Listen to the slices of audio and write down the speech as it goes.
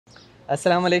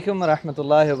अस्सलाम वालेकुम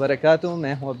रहमतुल्लाहि व बरकातुहू।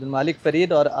 मैं हूं अब्दुल मालिक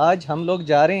फ़रीद और आज हम लोग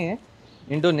जा रहे हैं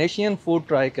इंडोनेशियन फ़ूड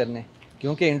ट्राई करने,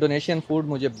 क्योंकि इंडोनेशियन फ़ूड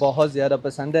मुझे बहुत ज़्यादा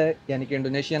पसंद है, यानी कि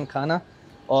इंडोनेशियन खाना।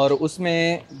 और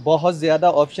उसमें बहुत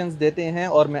ज़्यादा ऑप्शंस देते हैं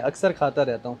और मैं अक्सर खाता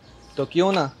रहता हूं, तो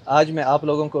क्यों ना आज मैं आप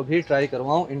लोगों को भी ट्राई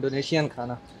करवाऊं इंडोनेशियन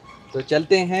खाना। तो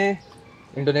चलते हैं,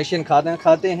 इंडोनेशियन खाना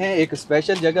खाते हैं एक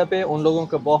स्पेशल जगह पे। उन लोगों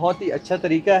का बहुत ही अच्छा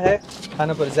तरीका है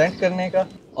खाना प्रेजेंट करने का,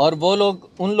 और वो लोग,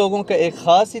 उन लोगों का एक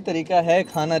ख़ास ही तरीका है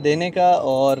खाना देने का,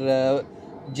 और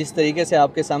जिस तरीके से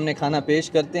आपके सामने खाना पेश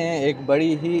करते हैं एक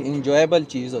बड़ी ही इंजॉयबल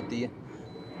चीज़ होती है।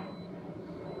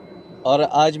 और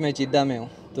आज मैं जिद्दा में हूँ,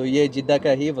 तो ये जिद्दा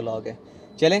का ही व्लॉग है।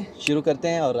 चलें शुरू करते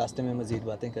हैं और रास्ते में मज़ीद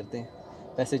बातें करते हैं।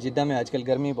 वैसे जिद्दा में आजकल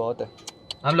गर्मी बहुत है।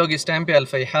 हम लोग इस टाइम पे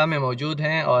अल-फैहा में मौजूद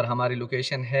हैं और हमारी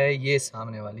लोकेशन है ये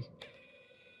सामने वाली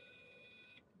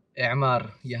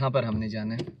एमार। यहाँ पर हमने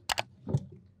जाना है,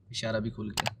 इशारा भी खुल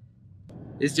गया।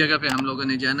 इस जगह पे हम लोगों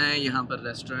ने जाना है। यहाँ पर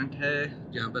रेस्टोरेंट है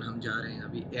जहाँ पर हम जा रहे हैं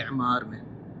अभी एमार में।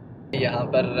 यहाँ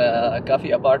पर काफ़ी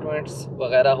अपार्टमेंट्स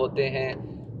वगैरह होते हैं,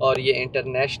 और ये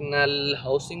इंटरनेशनल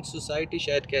हाउसिंग सोसाइटी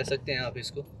शायद कह सकते हैं आप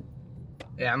इसको।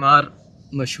 एमार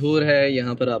मशहूर है,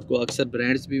 यहाँ पर आपको अक्सर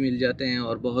ब्रांड्स भी मिल जाते हैं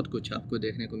और बहुत कुछ आपको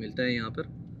देखने को मिलता है यहाँ पर।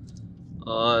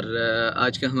 और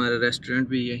आज का हमारा रेस्टोरेंट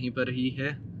भी यहीं पर ही है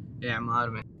एमार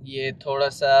में। ये थोड़ा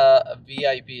सा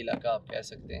वीआईपी इलाका आप कह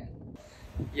सकते हैं।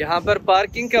 यहाँ पर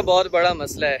पार्किंग का बहुत बड़ा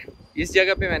मसला है। इस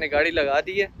जगह पे मैंने गाड़ी लगा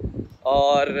दी है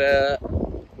और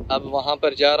अब वहाँ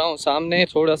पर जा रहा हूँ। सामने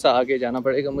थोड़ा सा आगे जाना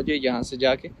पड़ेगा मुझे, यहाँ से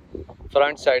जाके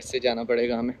फ्रंट साइड से जाना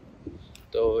पड़ेगा हमें।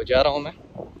 तो जा रहा हूँ मैं।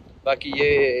 बाकी ये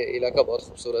इलाका बहुत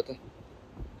खूबसूरत है।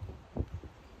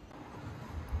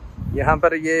 यहाँ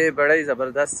पर ये बड़ा ही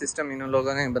ज़बरदस्त सिस्टम इन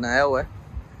लोगों ने बनाया हुआ है।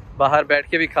 बाहर बैठ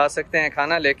के भी खा सकते हैं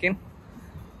खाना, लेकिन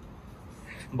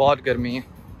बहुत गर्मी है।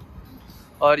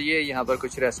 और ये यहाँ पर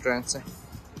कुछ रेस्टोरेंट्स हैं।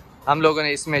 हम लोगों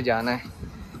ने इसमें जाना है,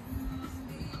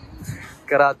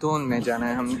 करातून में जाना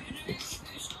है हमने।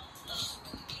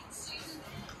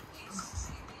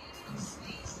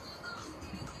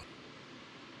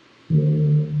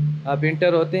 आप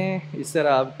इंटर होते हैं, इस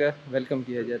तरह आपका वेलकम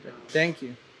किया जाता है। Thank you.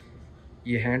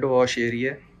 ये हैंड वॉश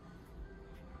एरिया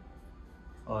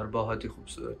और बहुत ही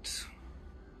खूबसूरत।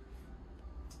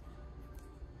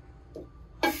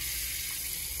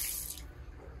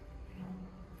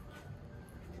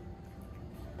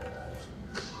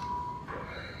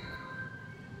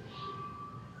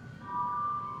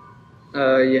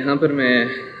 यहाँ पर मैं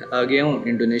आ गया हूँ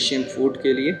इंडोनेशियन फ़ूड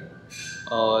के लिए,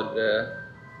 और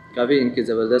काफ़ी इनकी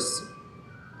ज़बरदस्त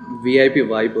वीआईपी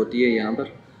वाइब होती है यहाँ पर।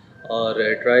 और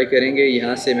ट्राई करेंगे।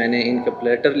 यहाँ से मैंने इनका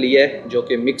प्लेटर लिया है जो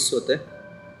कि मिक्स होता है,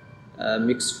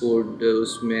 मिक्स फूड।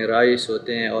 उसमें राइस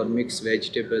होते हैं और मिक्स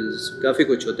वेजिटेबल्स, काफ़ी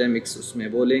कुछ होता है मिक्स उसमें,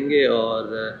 वो लेंगे। और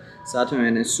साथ में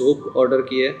मैंने सूप ऑर्डर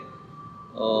किया है,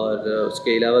 और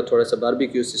उसके अलावा थोड़ा सा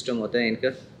बारबेक्यू सिस्टम होता है इनका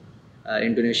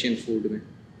इंडोनेशियन फूड में,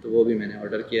 तो वो भी मैंने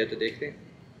ऑर्डर किया। तो देखते हैं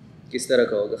किस तरह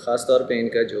का होगा। ख़ास तौर पे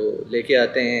इनका जो लेके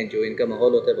आते हैं, जो इनका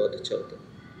माहौल होता है, बहुत अच्छा होता है।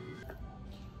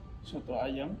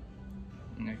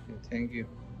 Thank you.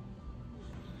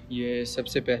 ये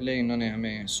सबसे पहले इन्होंने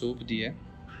हमें सूप दिया है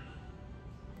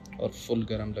और फुल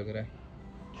गरम लग रहा है।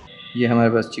 ये हमारे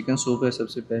पास चिकन सूप है।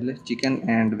 सबसे पहले चिकन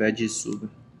एंड वेजिस सूप है,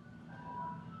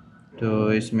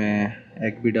 तो इसमें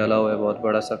एग भी डाला हुआ है बहुत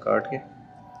बड़ा सा काट के।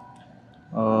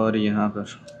 और यहाँ पर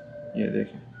ये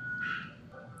देखें,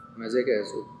 मज़े का है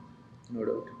soup, no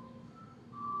doubt.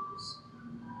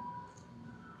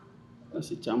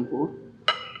 Nasi campur.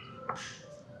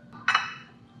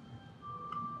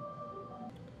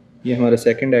 ये हमारा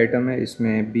सेकंड आइटम है।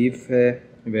 इसमें बीफ है,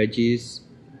 वेजीज,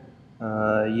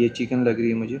 ये चिकन लग रही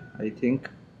है मुझे, आई थिंक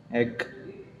एग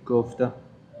कोफ्ता,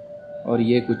 और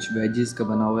ये कुछ वेजीज का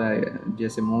बना हुआ है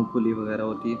जैसे मूंगफली वगैरह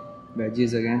होती है,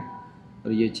 वेजीज अगेन।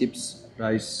 और ये चिप्स,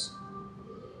 राइस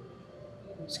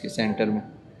इसके सेंटर में।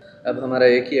 अब हमारा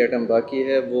एक ही आइटम बाकी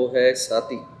है, वो है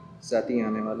साती। साती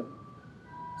आने वाला,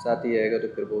 साती आएगा तो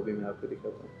फिर वो भी मैं आपको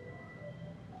दिखाता हूँ।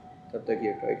 तब तक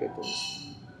ये ट्राई करते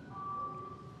हैं।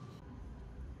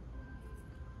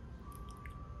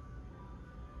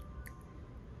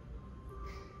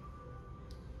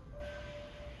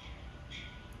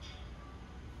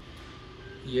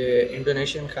 ये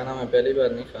इंडोनेशियन खाना मैं पहली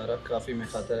बार नहीं खा रहा, काफ़ी मैं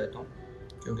खाता रहता हूँ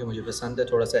क्योंकि मुझे पसंद है,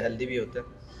 थोड़ा सा हेल्दी भी होता है।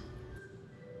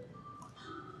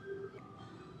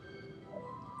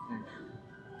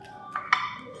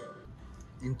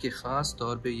 इनके ख़ास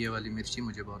तौर पे ये वाली मिर्ची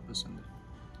मुझे बहुत पसंद है,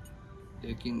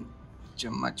 लेकिन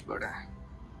चम्मच बड़ा है।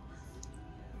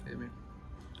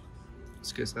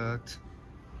 इसके साथ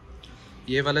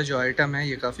ये वाला जो आइटम है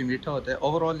ये काफ़ी मीठा होता है।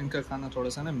 ओवरऑल इनका खाना थोड़ा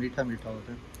सा ना मीठा मीठा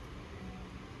होता है,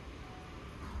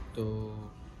 तो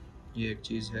ये एक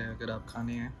चीज़ है, अगर आप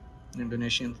खाने हैं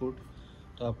इंडोनेशियन फूड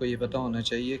तो आपको ये पता होना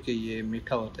चाहिए कि ये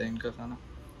मीठा होता है इनका खाना।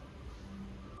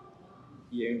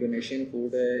 ये इंडोनेशियन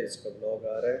फूड है, इसका ब्लॉग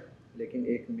आ रहा है, लेकिन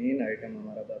एक मेन आइटम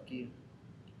हमारा बाकी है,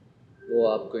 वो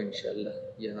आपको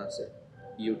इंशाल्लाह यहाँ से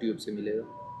यूट्यूब से मिलेगा।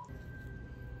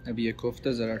 अब ये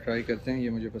कोफ्ता ज़रा ट्राई करते हैं, ये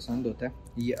मुझे पसंद होता है।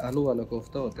 ये आलू वाला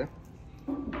कोफ्ता होता है,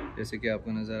 जैसे कि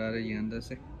आपको नज़र आ रहा है, ये अंदर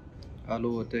से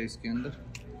आलू होता है इसके अंदर,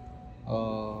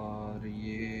 और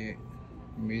ये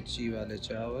मिर्ची वाले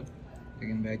चावल,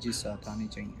 लेकिन वेजिस साथ आनी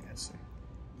चाहिए ऐसे।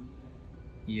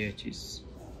 ये चीज़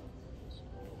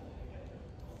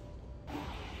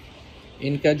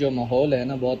इनका जो माहौल है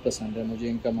ना बहुत पसंद है मुझे,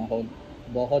 इनका माहौल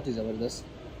बहुत ही ज़बरदस्त।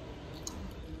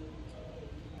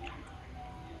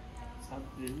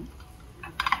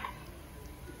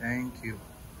 Thank you,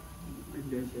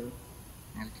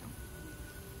 welcome.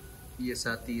 ये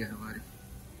साथी है हमारे,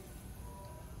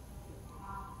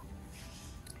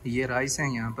 ये राइस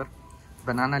है यहाँ पर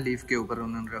बनाना लीफ के ऊपर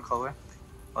उन्होंने रखा हुआ है,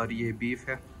 और ये बीफ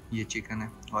है, ये चिकन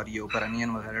है, और ये ऊपर अनियन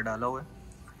वगैरह डाला हुआ है।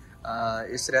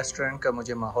 इस रेस्टोरेंट का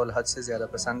मुझे माहौल हद से ज़्यादा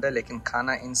पसंद है, लेकिन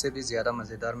खाना इनसे भी ज़्यादा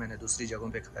मज़ेदार मैंने दूसरी जगहों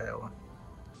पे खाया हुआ।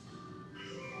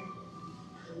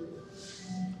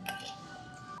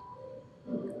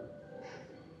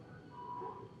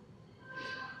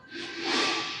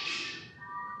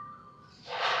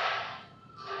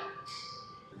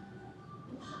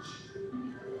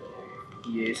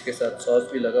 ये इसके साथ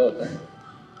सॉस भी लगा होता है।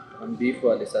 हम बीफ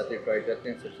वाले साथ ही ट्राई करते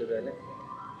हैं सबसे पहले।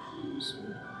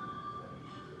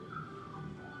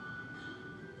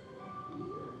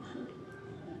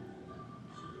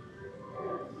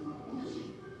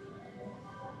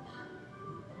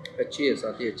 अच्छी है,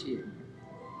 साथ ही अच्छी है।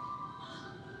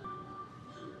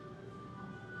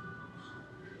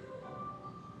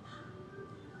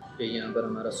 ये यहाँ पर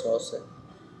हमारा सॉस है,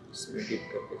 इसमें डिप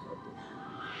करके खाते हैं।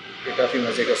 ये काफ़ी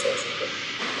मज़े का सॉस होता है।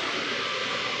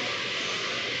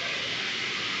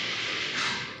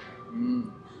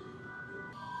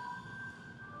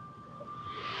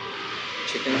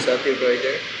 चिकन साथ ही ट्राई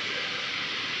करें,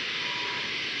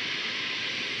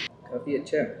 काफ़ी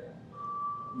अच्छा है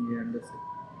ये अंदर से।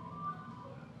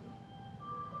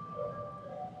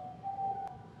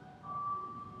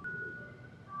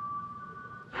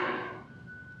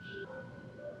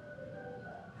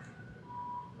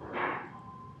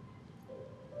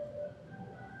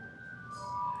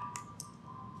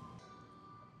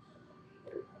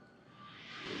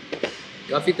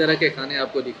 काफ़ी तरह के खाने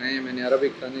आपको दिखाए हैं मैंने,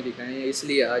 अरबिक खाने दिखाए हैं,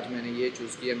 इसलिए आज मैंने ये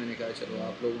चूज़ किया। मैंने कहा चलो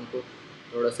आप लोगों को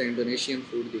थोड़ा सा इंडोनेशियन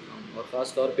फूड दिखाऊं, और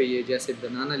ख़ास तौर पे ये जैसे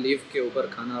बनाना लीफ के ऊपर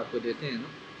खाना आपको देते हैं ना,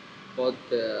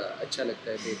 बहुत अच्छा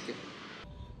लगता है देख के।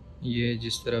 ये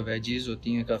जिस तरह वेजीज़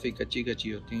होती हैं काफ़ी कच्ची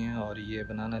कच्ची होती हैं, और ये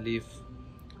बनाना लीफ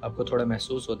आपको थोड़ा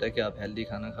महसूस होता है कि आप हेल्दी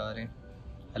खाना खा रहे हैं,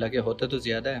 हालांकि होता तो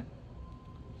ज़्यादा है,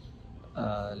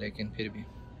 लेकिन फिर भी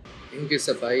इनकी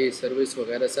सफाई सर्विस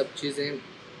वगैरह सब चीज़ें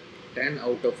 10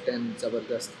 आउट ऑफ 10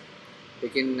 ज़बरदस्त।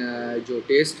 लेकिन जो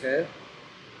टेस्ट है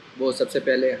वो सबसे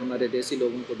पहले हमारे देसी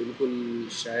लोगों को बिल्कुल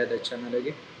शायद अच्छा ना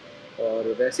लगे, और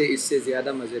वैसे इससे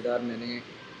ज़्यादा मज़ेदार मैंने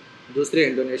दूसरे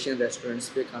इंडोनेशियन रेस्टोरेंट्स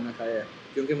पे खाना खाया है,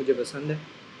 क्योंकि मुझे पसंद है।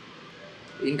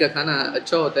 इनका खाना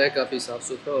अच्छा होता है, काफ़ी साफ़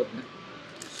सुथरा होता है,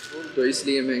 तो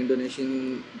इसलिए मैं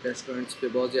इंडोनेशियन रेस्टोरेंट्स पे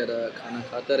बहुत ज़्यादा खाना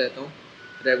खाता रहता हूँ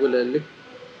रेगुलरली।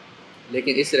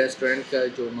 लेकिन इस रेस्टोरेंट का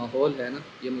जो माहौल है ना,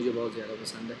 ये मुझे बहुत ज़्यादा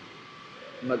पसंद है,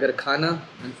 मगर खाना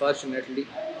अनफॉर्चुनेटली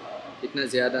इतना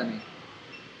ज़्यादा नहीं।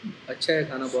 अच्छा है,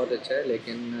 खाना बहुत अच्छा है,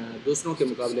 लेकिन दूसरों के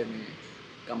मुकाबले में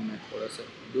कम है थोड़ा सा।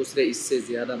 दूसरे इससे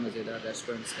ज़्यादा मज़ेदार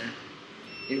रेस्टोरेंट्स हैं,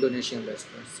 इंडोनेशियन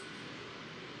रेस्टोरेंट्स,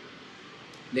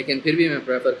 लेकिन फिर भी मैं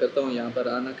प्रेफर करता हूँ यहाँ पर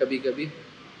आना कभी कभी,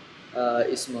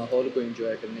 इस माहौल को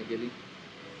एंजॉय करने के लिए।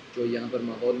 जो यहाँ पर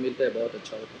माहौल मिलता है बहुत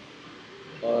अच्छा होता है,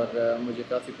 और मुझे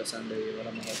काफ़ी पसंद है ये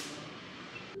वाला माहौल।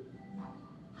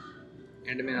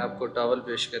 एंड में आपको टॉवल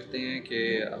पेश करते हैं कि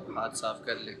आप हाथ साफ़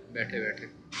कर लें बैठे बैठे,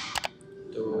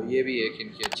 तो ये भी एक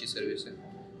इनकी अच्छी सर्विस है।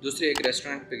 दूसरे एक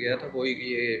रेस्टोरेंट पे गया था, वो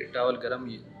ये टॉवल गर्म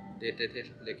ही देते थे,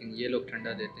 लेकिन ये लोग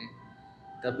ठंडा देते हैं।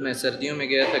 तब मैं सर्दियों में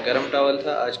गया था, गर्म टॉवल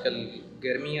था, आजकल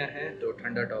गर्मियाँ हैं तो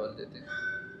ठंडा टॉवल देते हैं।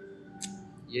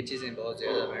 ये चीज़ें बहुत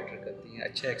ज़्यादा मैटर करती हैं,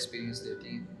 अच्छा एक्सपीरियंस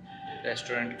देती हैं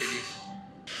रेस्टोरेंट के लिए।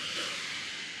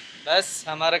 बस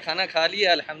हमारा खाना खा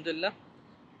लिया अल्हम्दुलिल्लाह,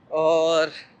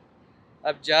 और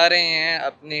अब जा रहे हैं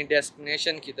अपनी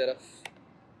डेस्टिनेशन की तरफ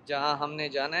जहां हमने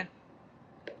जाना है।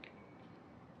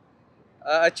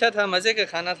 अच्छा था, मज़े का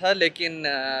खाना था, लेकिन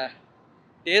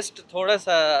टेस्ट थोड़ा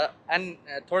सा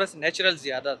नेचुरल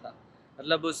ज़्यादा था।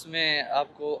 मतलब उसमें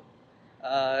आपको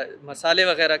मसाले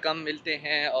वगैरह कम मिलते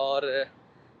हैं, और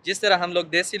जिस तरह हम लोग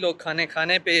देसी लोग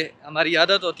खाने पे हमारी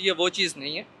आदत होती है वो चीज़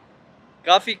नहीं है।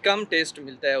 काफ़ी कम टेस्ट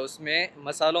मिलता है उसमें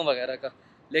मसालों वगैरह का,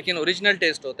 लेकिन ओरिजिनल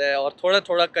टेस्ट होता है और थोड़ा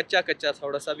थोड़ा कच्चा कच्चा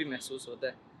थोड़ा सा भी महसूस होता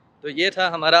है। तो ये था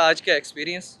हमारा आज का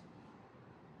एक्सपीरियंस।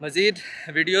 मज़ीद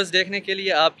वीडियोस देखने के लिए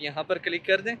आप यहाँ पर क्लिक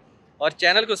कर दें, और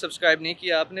चैनल को सब्सक्राइब नहीं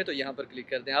किया आपने तो यहाँ पर क्लिक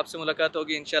कर दें। आपसे मुलाकात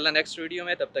होगी इंशाल्लाह नेक्स्ट वीडियो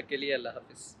में, तब तक के लिए अल्लाह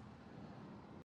हाफ़िज़।